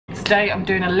today I'm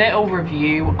doing a little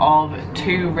review of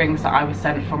 2 rings that I was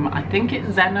sent from, I think it's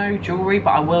ZENO jewelry,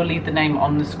 but I will leave the name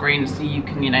on the screen so you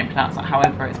can, you know, pronounce it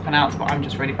however it's pronounced, but I'm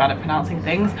just really bad at pronouncing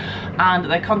things. And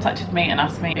they contacted me and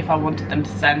asked me if I wanted them to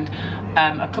send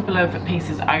a couple of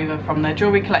pieces over from their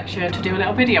jewelry collection to do a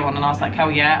little video on, and I was like, oh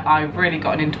yeah, I've really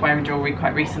gotten into wearing jewelry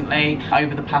quite recently.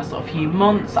 Over the past sort of few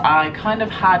months, I kind of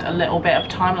had a little bit of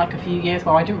time, like a few years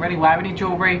where I didn't really wear any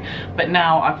jewelry, but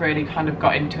now I've really kind of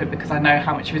got into it because I know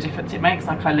how much of a difference it makes.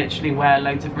 Like, I literally wear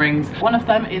loads of rings. One of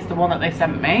them is the one that they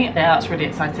sent me. Yeah, that's really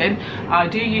exciting. I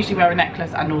do usually wear a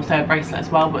necklace and also a bracelet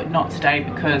as well, but not today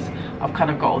because I've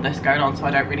kind of got all this going on, so I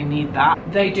don't really need that.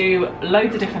 They do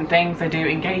loads of different things. They do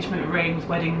engagement rings,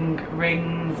 wedding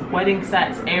rings, wedding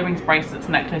sets, earrings, bracelets,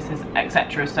 necklaces,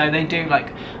 etc. So they do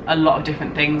like a lot of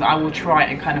different things. I will try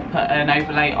and kind of put an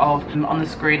overlay of on the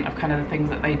screen of kind of the things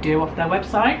that they do off their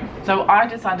website. So I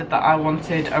decided that I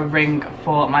wanted a ring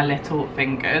for my little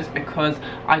fingers because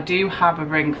I do have a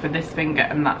ring for this finger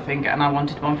and that finger, and I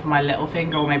wanted one for my little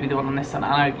finger, or maybe the one on this one,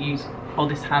 and I use or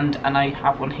this hand, and I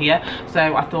have one here.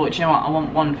 So I thought, you know what, I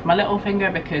want one for my little finger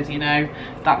because, you know,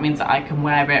 that means that I can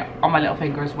wear it on my little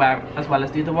finger as well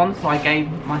as the other one. So I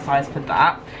gave my size for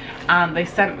that, and they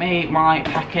sent me my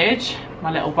package,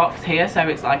 my little box here. So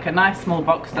it's like a nice small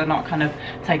box. They're not kind of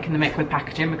taking the mick with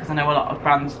packaging, because I know a lot of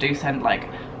brands do send like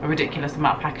a ridiculous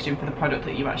amount of packaging for the product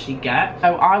that you actually get.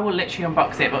 So I will literally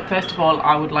unbox it, but first of all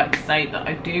I would like to say that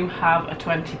I do have a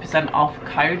 20% off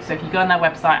code. So if you go on their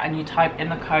website and you type in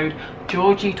the code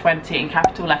Georgie20 in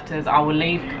capital letters, I will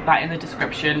leave that in the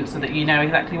description so that you know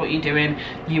exactly what you're doing.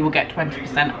 You will get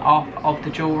 20% off of the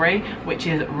jewelry, which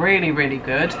is really, really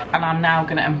good. And I'm now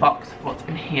going to unbox what's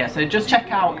in here. So just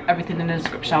check out everything in the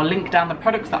description. I'll link down the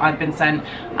products that I've been sent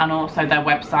and also their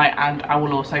website, and I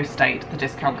will also state the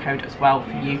discount code as well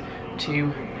for you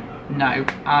to know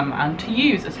and to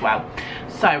use as well.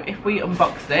 So if we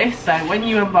unbox this, so when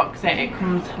you unbox it, it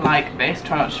comes like this.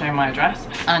 Try not to show my address.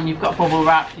 And you've got bubble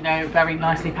wrap, you know, very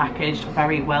nicely packaged,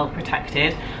 very well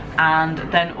protected, and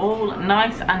then all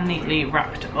nice and neatly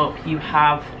wrapped up you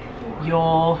have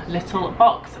your little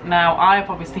box. Now I've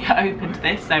obviously opened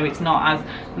this, so it's not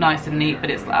as nice and neat, but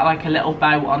it's like a little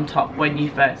bow on top when you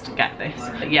first get this.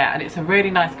 But yeah, and it's a really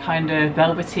nice kind of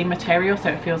velvety material, so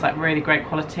it feels like really great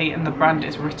quality, and the brand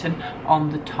is written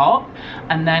on the top.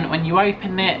 And then when you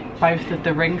open it, both of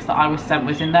the rings that I was sent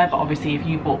was in there, but obviously if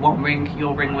you bought one ring,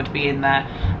 your ring would be in there,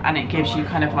 and it gives you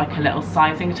kind of like a little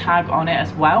sizing tag on it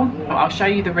as well. So I'll show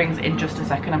you the rings in just a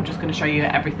second. I'm just going to show you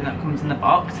everything that comes in the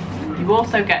box. You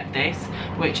also get this,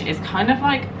 which is kind of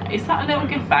like, is that a little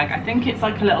gift bag? I think it's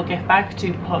like a little gift bag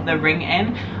to put the ring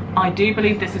in. I do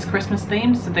believe this is Christmas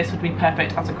themed, so this would be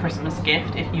perfect as a Christmas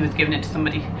gift if you was giving it to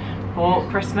somebody for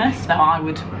Christmas. So I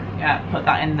would, yeah, put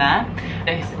that in there.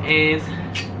 This is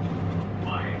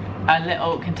a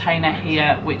little container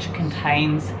here which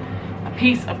contains a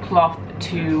piece of cloth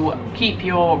to keep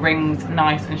your rings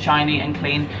nice and shiny and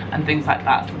clean and things like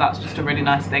that. So that's just a really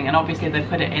nice thing. And obviously they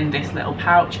put it in this little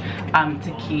pouch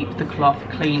to keep the cloth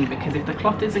clean, because if the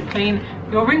cloth isn't clean,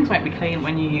 your rings won't be clean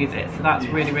when you use it. So that's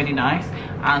really, really nice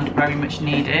and very much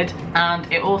needed.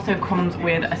 And it also comes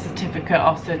with a certificate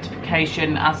of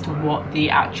certification as to what the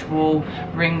actual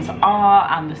rings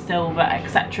are and the silver,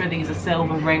 etc. These are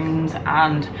silver rings,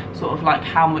 and sort of like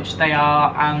how much they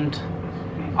are, and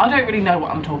I don't really know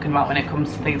what I'm talking about when it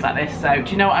comes to things like this. So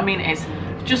do you know what I mean? It's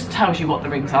just tells you what the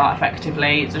rings are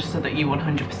effectively, just so that you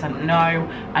 100% know,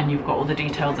 and you've got all the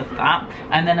details of that.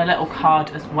 And then a little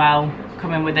card as well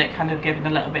coming with it, kind of giving a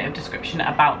little bit of description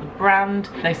about the brand.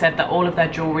 They said that all of their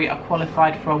jewelry are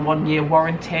qualified for a 1-year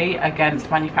warranty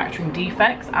against manufacturing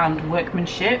defects and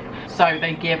workmanship. So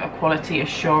they give a quality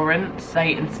assurance.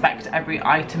 They inspect every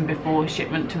item before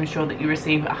shipment to ensure that you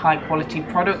receive a high quality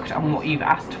product and what you've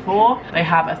asked for. They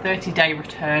have a 30-day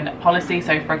return policy.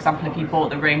 So for example, if you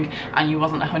bought the ring and you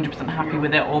wasn't 100% happy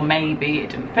with it, or maybe it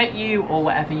didn't fit you or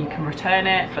whatever, you can return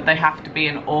it, but they have to be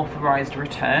an authorized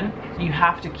return. You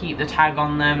have to keep the tag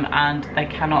on them, and they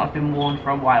cannot have been worn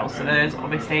for a while. So there's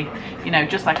obviously, you know,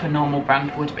 just like a normal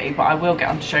brand would be, but I will get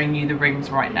on to showing you the rings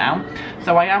right now.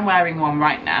 So I am wearing one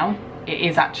right now. It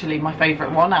is actually my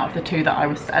favorite one out of the 2 that I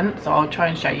was sent, so I'll try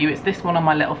and show you. It's this one on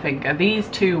my little finger. These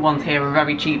 2 ones here are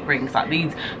very cheap rings. Like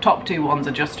these top 2 ones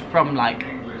are just from like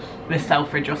this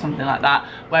Selfridge or something like that,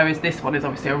 whereas this one is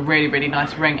obviously a really, really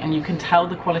nice ring, and you can tell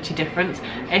the quality difference.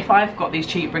 If I've got these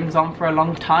cheap rings on for a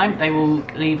long time, they will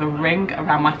leave a ring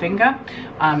around my finger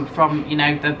from, you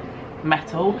know, the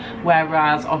metal,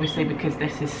 whereas obviously because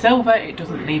this is silver, it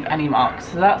doesn't leave any marks.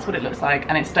 So that's what it looks like,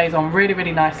 and it stays on really,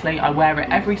 really nicely. I wear it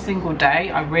every single day.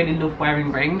 I really love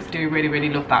wearing rings. Do really, really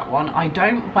love that one. I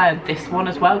don't wear this one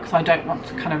as well because I don't want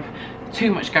to kind of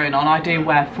too much going on. I do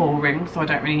wear 4 rings, so I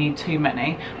don't really need too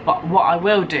many, but what I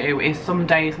will do is some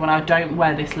days when I don't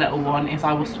wear this little one is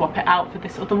I will swap it out for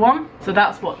this other one. So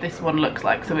that's what this one looks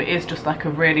like. So it is just like a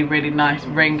really, really nice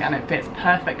ring, and it fits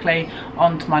perfectly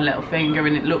onto my little finger,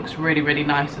 and it looks really, really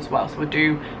nice as well. So I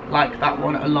do like that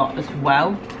one a lot as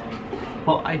well.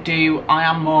 But I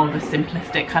am more of a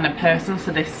simplistic kind of person,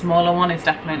 so this smaller one is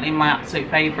definitely my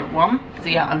absolute favourite one. So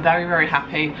yeah, I'm very, very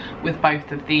happy with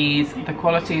both of these. The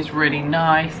quality is really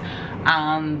nice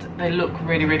and they look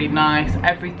really, really nice.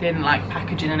 Everything, like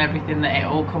packaging and everything that it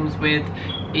all comes with,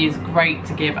 is great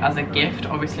to give as a gift.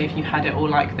 Obviously if you had it all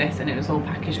like this and it was all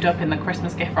packaged up in the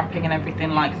Christmas gift wrapping and everything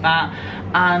like that.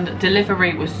 And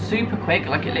delivery was super quick,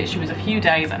 like it literally was a few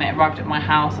days and it arrived at my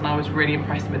house, and I was really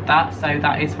impressed with that. So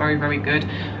that is very, very good.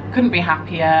 Couldn't be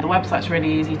happier. The website's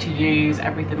really easy to use,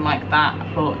 everything like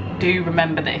that. But do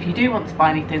remember that if you do want to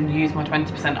buy anything, use my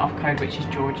 20% off code, which is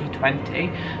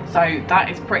Georgie20. So that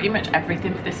is pretty much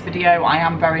everything for this video. I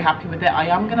am very happy with it. I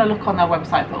am going to look on their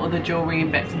website for other jewellery and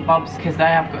bits and bobs, because they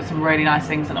have got some really nice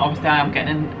things, and obviously I am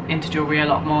getting into jewellery a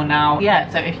lot more now. Yeah,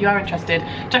 so if you are interested,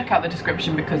 check out the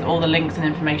description because all the links and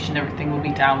information, everything will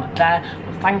be down there.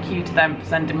 But thank you to them for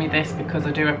sending me this, because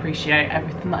I do appreciate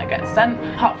everything that I get sent.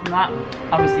 Apart from that,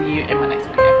 I will see you in my next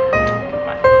video.